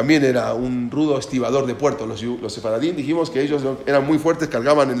papá, quien también era un rudo estibador de puerto. Los sefaradim, dijimos que ellos eran muy fuertes,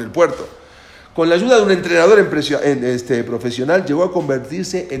 cargaban en el puerto. Con la ayuda de un entrenador profesional, llegó a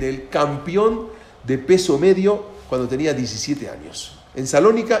convertirse en el campeón de peso medio cuando tenía 17 años. En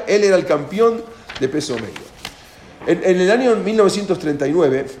Salónica, él era el campeón de peso medio. En el año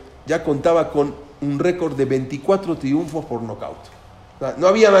 1939 ya contaba con un récord de 24 triunfos por nocaut. No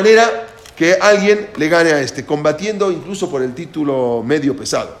había manera que alguien le gane a combatiendo incluso por el título medio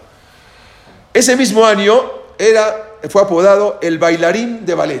pesado. Ese mismo año fue apodado el bailarín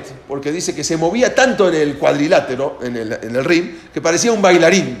de ballet, porque dice que se movía tanto en el cuadrilátero, en el ring, que parecía un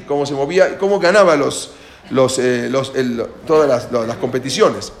bailarín, cómo se movía, cómo ganaba todas las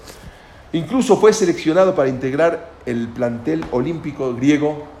competiciones. Incluso fue seleccionado para integrar el plantel olímpico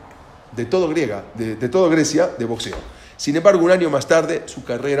griego de todo Grecia de boxeo. Sin embargo, un año más tarde, su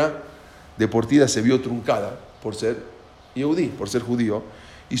carrera deportiva se vio truncada por ser judío,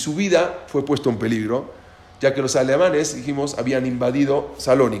 y su vida fue puesta en peligro, ya que los alemanes, dijimos, habían invadido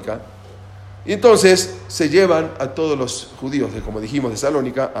Salónica. Y entonces se llevan a todos los judíos, como dijimos, de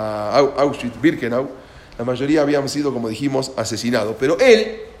Salónica, a Auschwitz-Birkenau. La mayoría habían sido, como dijimos, asesinados. Pero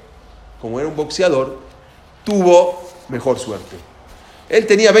él, como era un boxeador, tuvo mejor suerte. Él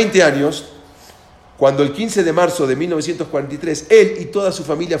tenía 20 años cuando el 15 de marzo de 1943, él y toda su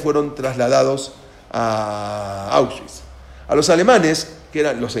familia fueron trasladados a Auschwitz. A los alemanes, que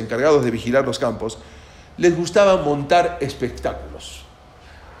eran los encargados de vigilar los campos, les gustaba montar espectáculos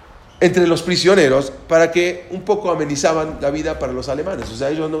entre los prisioneros para que un poco amenizaban la vida para los alemanes. O sea,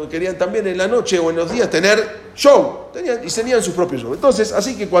 ellos no querían también en la noche o en los días tener show, tenían su propio show. Entonces,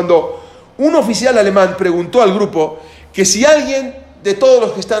 así que cuando un oficial alemán preguntó al grupo que si alguien de todos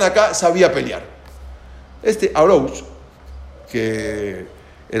los que están acá sabía pelear. Este Arouch, que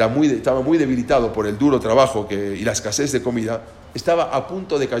estaba muy debilitado por el duro trabajo y la escasez de comida, estaba a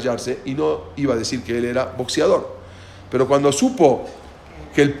punto de callarse y no iba a decir que él era boxeador. Pero cuando supo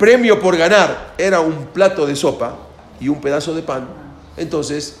que el premio por ganar era un plato de sopa y un pedazo de pan,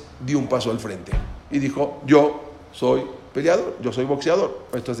 entonces dio un paso al frente y dijo: yo soy peleador, yo soy boxeador.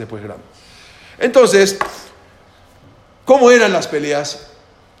 Esto es después grande. Entonces, ¿cómo eran las peleas?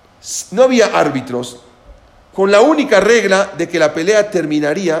 No había árbitros, con la única regla de que la pelea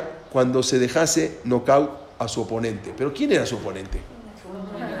terminaría cuando se dejase knockout a su oponente. ¿Pero quién era su oponente?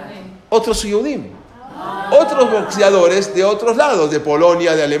 Otros Yudim, otros boxeadores de otros lados, de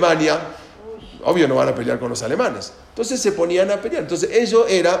Polonia, de Alemania. Obvio no van a pelear con los alemanes. Entonces se ponían a pelear. Entonces eso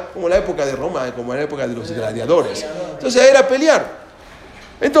era como la época de Roma, como la época de los gladiadores. Entonces era pelear.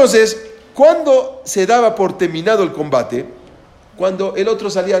 Entonces, cuando se daba por terminado el combate, cuando el otro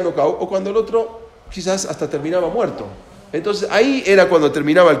salía a knockout o cuando el otro quizás hasta terminaba muerto. Entonces ahí era cuando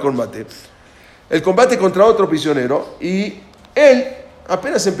terminaba el combate. El combate contra otro prisionero, y él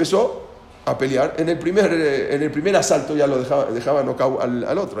apenas empezó a pelear, en el primer asalto ya lo dejaba knockout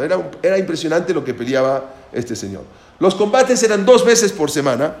al otro. Era impresionante lo que peleaba este señor. Los combates eran 2 veces por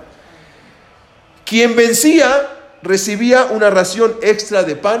semana. Quien vencía recibía una ración extra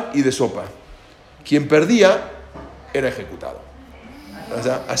de pan y de sopa. Quien perdía era ejecutado. O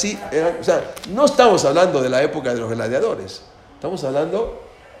sea, así era. O sea, no estamos hablando de la época de los gladiadores, estamos hablando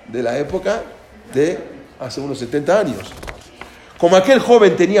de la época de hace unos 70 años. Como aquel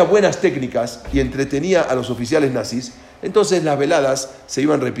joven tenía buenas técnicas y entretenía a los oficiales nazis, entonces las veladas se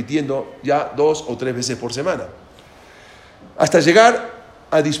iban repitiendo ya 2 o 3 veces por semana, hasta llegar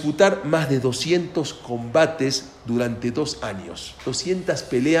a disputar más de 200 combates durante 2 años. 200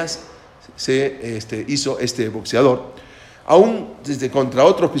 peleas se hizo este boxeador, aún contra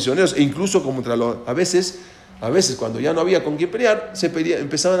otros prisioneros e incluso contra a veces cuando ya no había con quién pelear,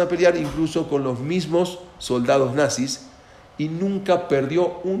 empezaban a pelear incluso con los mismos soldados nazis, y nunca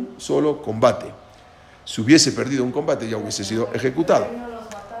perdió un solo combate. Si hubiese perdido un combate ya hubiese sido ejecutado.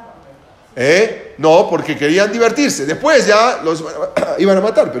 No, porque querían divertirse. Después ya los iban a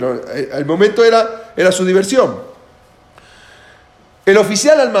matar, pero al momento era su diversión. El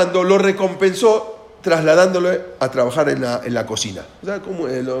oficial al mando lo recompensó trasladándolo a trabajar en la cocina. O sea,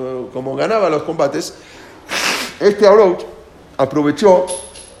 como ganaba los combates, este Arouch aprovechó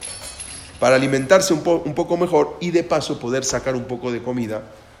para alimentarse un poco mejor y de paso poder sacar un poco de comida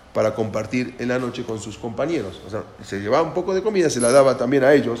para compartir en la noche con sus compañeros. O sea, se llevaba un poco de comida, se la daba también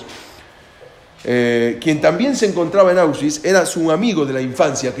a ellos. Quien también se encontraba en Auschwitz era su amigo de la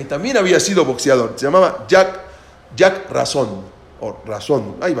infancia, que también había sido boxeador. Se llamaba Jack Razón.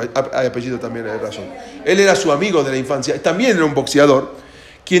 Hay apellido también de Razón. Él era su amigo de la infancia, también era un boxeador,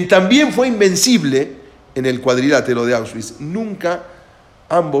 quien también fue invencible en el cuadrilátero de Auschwitz. Nunca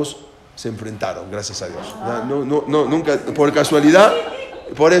ambos se enfrentaron, gracias a Dios. Nunca, por casualidad,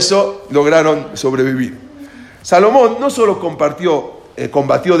 por eso lograron sobrevivir. Salomón no solo combatió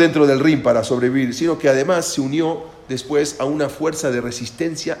dentro del ring para sobrevivir, sino que además se unió después a una fuerza de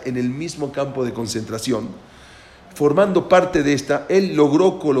resistencia en el mismo campo de concentración. Formando parte de esta, él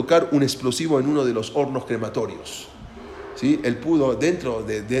logró colocar un explosivo en uno de los hornos crematorios. ¿Sí? Él pudo, dentro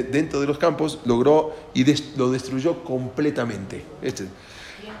de los campos, logró y lo destruyó completamente.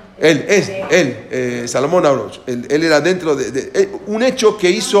 Salomón Arouch, él era dentro de un hecho que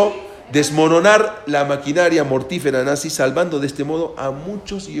hizo desmoronar la maquinaria mortífera nazi, salvando de este modo a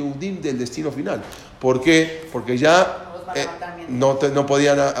muchos Yehudim del destino final. ¿Por qué? Porque ya no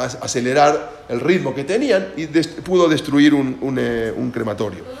podían acelerar el ritmo que tenían y pudo destruir un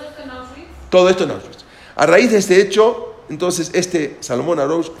crematorio. Todo esto en Auschwitz. A raíz de este hecho, entonces Salomón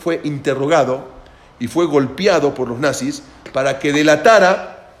Arouch fue interrogado y fue golpeado por los nazis para que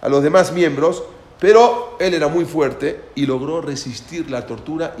delatara a los demás miembros, pero él era muy fuerte y logró resistir la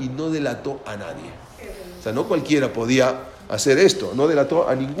tortura y no delató a nadie. O sea, no cualquiera podía hacer esto, no delató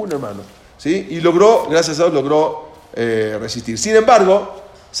a ningún hermano, ¿sí? Y gracias a Dios, logró resistir. Sin embargo,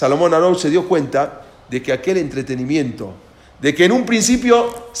 Salomón Arouch se dio cuenta de que aquel entretenimiento, de que en un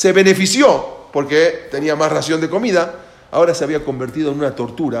principio se benefició porque tenía más ración de comida, ahora se había convertido en una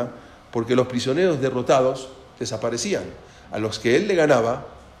tortura, porque los prisioneros derrotados desaparecían. A los que él le ganaba,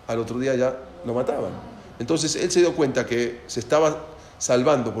 al otro día ya lo mataban. Entonces él se dio cuenta que se estaba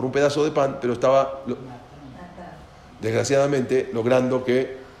salvando por un pedazo de pan, pero estaba, desgraciadamente, logrando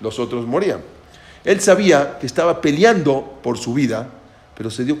que los otros morían. Él sabía que estaba peleando por su vida, pero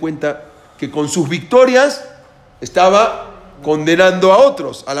se dio cuenta que con sus victorias estaba condenando a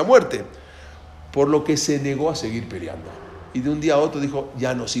otros a la muerte, por lo que se negó a seguir peleando. y de un día a otro dijo,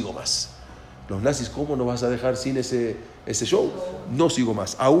 ya no sigo más. Los nazis, ¿cómo nos vas a dejar sin ese show? No sigo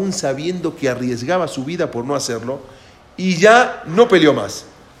más, aún sabiendo que arriesgaba su vida por no hacerlo, y ya no peleó más.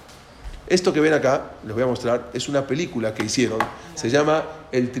 Esto que ven acá, les voy a mostrar, es una película que hicieron, se llama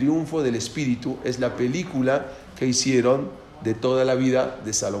El Triunfo del Espíritu, es la película que hicieron de toda la vida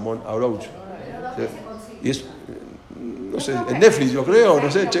de Salomón Arouch. Y es, no sé, en Netflix yo creo,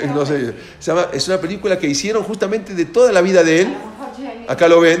 no sé. Es una película que hicieron justamente de toda la vida de él. Acá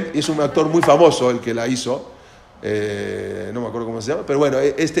lo ven, y es un actor muy famoso el que la hizo, no me acuerdo cómo se llama, pero bueno,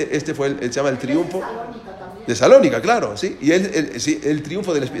 este fue, se llama El Triunfo de Salónica, claro, ¿sí? Y el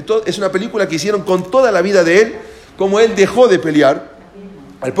Triunfo del Espíritu, es una película que hicieron con toda la vida de él, como él dejó de pelear,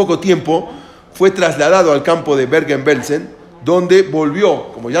 al poco tiempo fue trasladado al campo de Bergen-Belsen, donde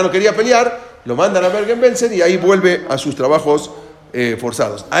volvió, como ya no quería pelear, lo mandan a Bergen-Belsen y ahí vuelve a sus trabajos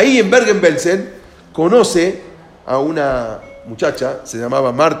forzados. Ahí en Bergen-Belsen conoce a una muchacha, se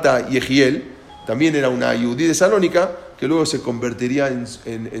llamaba Marta Yehiel, también era una judía de Salónica, que luego se convertiría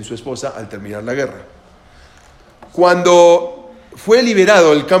en su esposa al terminar la guerra. Cuando fue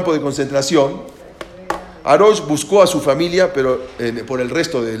liberado el campo de concentración, Arouch buscó a su familia por el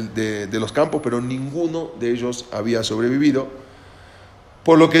resto de los campos, pero ninguno de ellos había sobrevivido,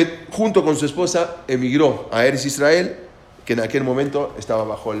 por lo que junto con su esposa emigró a Eretz Israel, que en aquel momento estaba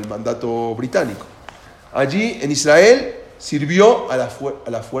bajo el mandato británico. Allí en Israel sirvió a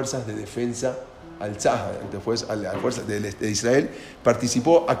las fuerzas de defensa, al Tzahal, a las fuerzas de Israel,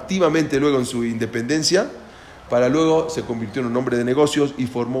 participó activamente luego en su independencia, para luego se convirtió en un hombre de negocios y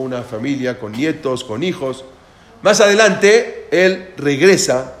formó una familia con nietos, con hijos. Más adelante, él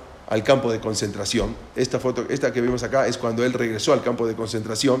regresa al campo de concentración. Esta que vemos acá es cuando él regresó al campo de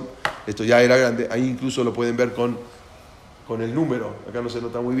concentración. Esto ya era grande, ahí incluso lo pueden ver con el número, acá no se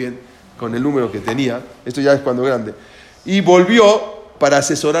nota muy bien, con el número que tenía. Esto ya es cuando grande. Y volvió para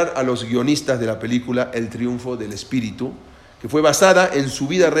asesorar a los guionistas de la película El Triunfo del Espíritu, que fue basada en su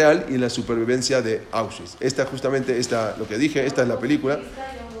vida real y en la supervivencia de Auschwitz. Justamente lo que dije, esta es la película.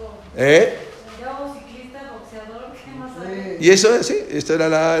 Y eso, sí, esta era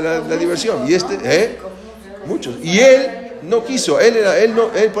la diversión. Y muchos. Y él no quiso,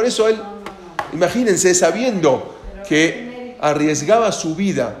 por eso él, imagínense, sabiendo que arriesgaba su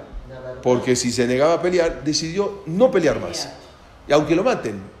vida, porque si se negaba a pelear, decidió no pelear más. Y aunque lo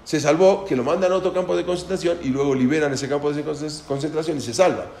maten, se salvó, que lo mandan a otro campo de concentración y luego liberan ese campo de concentración y se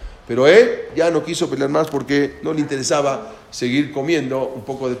salva. Pero él ya no quiso pelear más porque no le interesaba seguir comiendo un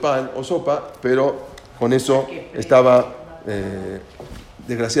poco de pan o sopa, pero con eso estaba,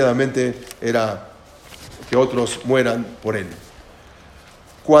 desgraciadamente, era que otros mueran por él.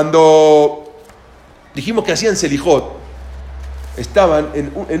 Cuando dijimos que hacían selijot, estaban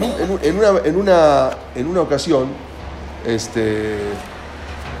en una ocasión,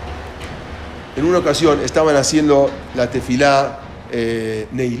 en una ocasión estaban haciendo la tefilá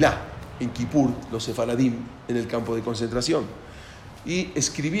Neilá en Kippur, los Sefaradim, en el campo de concentración, y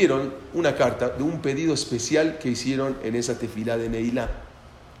escribieron una carta de un pedido especial que hicieron en esa tefilá de Neilá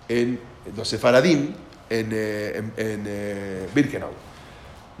en los Sefaradim en Birkenau.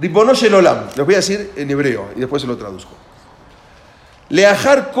 Ribono shel olam, les voy a decir en hebreo y después se lo traduzco.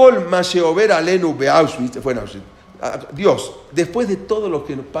 Leajar kol ma sheover alenu beAuschwitz, fue en Auschwitz. Dios, después de todo lo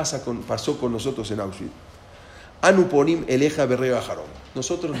que pasó con nosotros en Auschwitz, Anu ponim eleja berreo ajarón.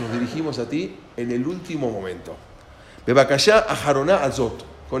 Nosotros nos dirigimos a ti en el último momento. Bebakashá ajaroná azot,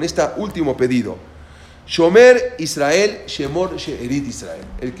 con este último pedido. Shomer Israel, Shemor She'erit Israel.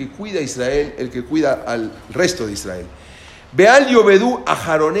 El que cuida a Israel, el que cuida al resto de Israel. Beal yovedú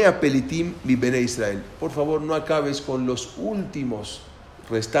ajaronea pelitim mi bene Israel. Por favor, no acabes con los últimos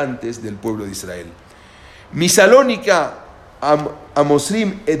restantes del pueblo de Israel. Mi Salónica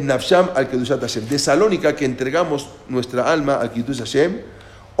amosrim et nafsham al kedushat Hashem. De Salónica, que entregamos nuestra alma al kedushat Hashem.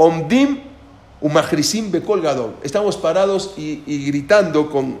 Omdim umachrisim bekol gadol. Estamos parados y gritando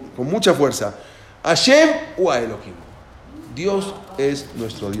con mucha fuerza. Hashem ua Elohim. Dios es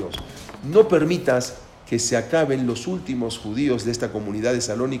nuestro Dios. No permitas que se acaben los últimos judíos de esta comunidad de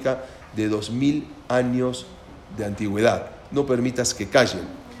Salónica de 2000 años de antigüedad. No permitas que callen,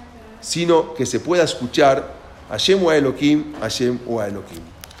 sino que se pueda escuchar Hashem ua Elohim, Hashem ua Elohim.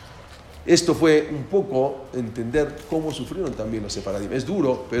 Esto fue un poco entender cómo sufrieron también los Sefaradim. Es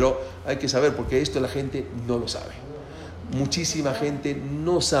duro, pero hay que saber, porque esto la gente no lo sabe. Muchísima gente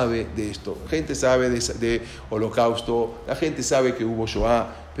no sabe de esto. La gente sabe de holocausto, la gente sabe que hubo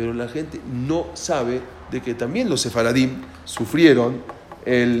Shoa, pero la gente no sabe de que también los Sefaradim sufrieron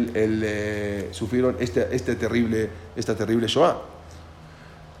esta terrible Shoa.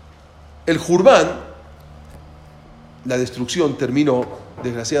 El Jurban la destrucción terminó,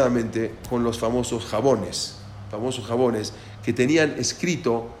 desgraciadamente, con los famosos jabones que tenían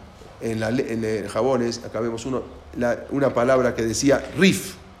escrito en Jabones, acá vemos una palabra que decía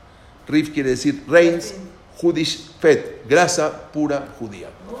Rif. Rif quiere decir Reins Judish Fet, grasa pura judía.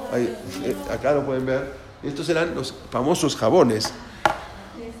 Ahí, acá lo pueden ver. Estos eran los famosos jabones.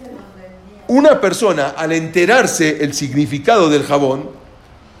 Una persona, al enterarse el significado del jabón,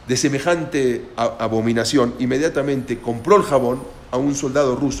 de semejante abominación, inmediatamente compró el jabón a un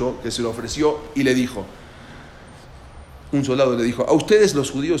soldado ruso que se lo ofreció y le dijo, un soldado le dijo, a ustedes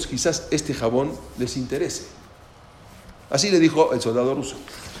los judíos quizás este jabón les interese. Así le dijo el soldado ruso.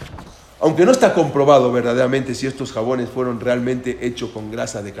 Aunque no está comprobado verdaderamente si estos jabones fueron realmente hechos con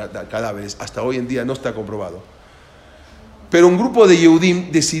grasa de cadáveres, hasta hoy en día no está comprobado. Pero un grupo de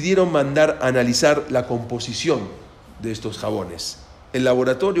Yehudim decidieron mandar a analizar la composición de estos jabones. El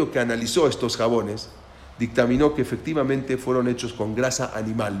laboratorio que analizó estos jabones dictaminó que efectivamente fueron hechos con grasa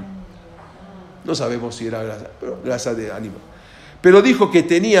animal. No sabemos si era grasa, pero grasa de animal. Pero dijo que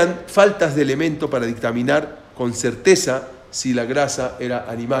tenían faltas de elemento para dictaminar con certeza si la grasa era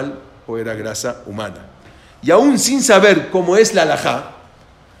animal o era grasa humana. Y aún sin saber cómo es la halajá,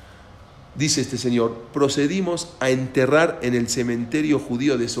 dice este señor, procedimos a enterrar en el cementerio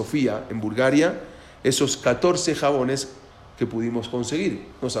judío de Sofía, en Bulgaria, esos 14 jabones que pudimos conseguir.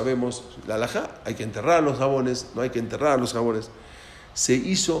 No sabemos la halajá, hay que enterrar los jabones, no hay que enterrar los jabones. Se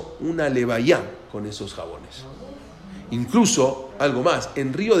hizo una levaya con esos jabones. Incluso, algo más,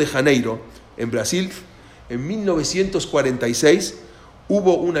 en Río de Janeiro, en Brasil, en 1946,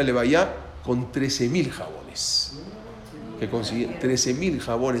 hubo una levaya con 13.000 jabones. Que consiguieron 13.000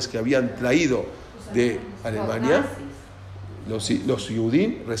 jabones que habían traído de Alemania. Los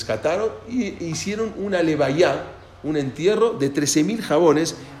Yudim rescataron y hicieron una levaya, un entierro de 13.000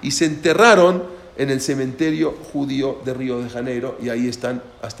 jabones y se enterraron en el cementerio judío de Río de Janeiro y ahí están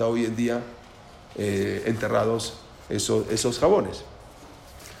hasta hoy en día enterrados esos jabones.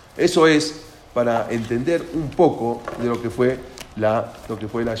 Eso es para entender un poco de lo que fue la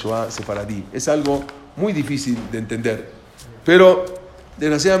Shoa Sefaradí. Es algo muy difícil de entender, pero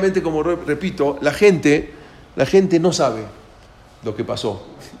desgraciadamente, como repito, la gente no sabe lo que pasó.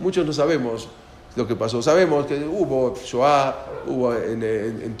 Muchos no sabemos lo que pasó. Sabemos que hubo Shoah, hubo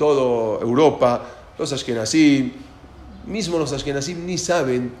en toda Europa, los Ashkenazim, mismo los Ashkenazim ni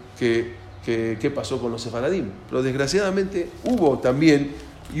saben qué pasó con los Sefaradim. Pero desgraciadamente hubo también,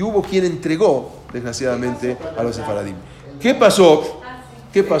 y hubo quien entregó, desgraciadamente, a los Sefaradim. ¿Qué pasó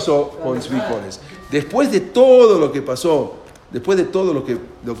con Tzvicones? Después de todo lo que pasó, después de todo lo que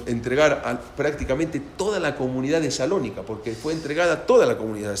entregar a prácticamente toda la comunidad de Salónica, porque fue entregada a toda la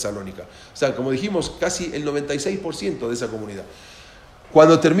comunidad de Salónica. O sea, como dijimos, casi el 96% de esa comunidad.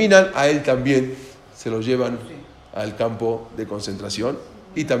 Cuando terminan, a él también se lo llevan al campo de concentración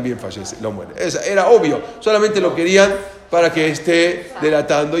y también fallece, lo muere. Era obvio, solamente lo querían para que esté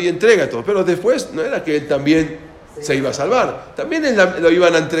delatando y entrega todo. Pero después no era que él también se iba a salvar. También él lo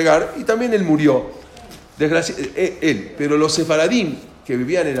iban a entregar y también él murió. Pero los sefaradim que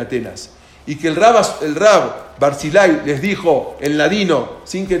vivían en Atenas y que el Rab Barzilai les dijo en ladino,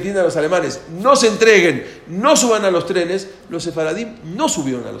 sin que entiendan los alemanes, no se entreguen, no suban a los trenes, los sefaradim no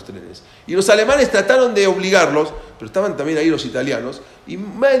subieron a los trenes. Y los alemanes trataron de obligarlos, pero estaban también ahí los italianos, y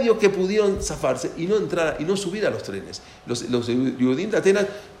medio que pudieron zafarse y no entrar y no subir a los trenes. Los Yudim de Atenas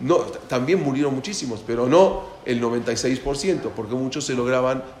también murieron muchísimos, pero no el 96%, porque muchos se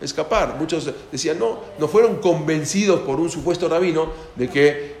lograban escapar. Muchos decían, no fueron convencidos por un supuesto rabino de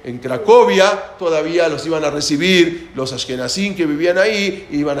que en Cracovia todavía los iban a recibir los ashkenazim que vivían ahí,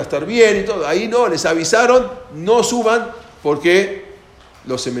 iban a estar bien y todo. Ahí no, les avisaron, no suban, porque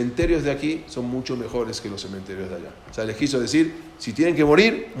los cementerios de aquí son mucho mejores que los cementerios de allá. O sea, les quiso decir, si tienen que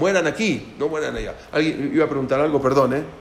morir, mueran aquí, no mueran allá. ¿Alguien iba a preguntar algo? Perdón,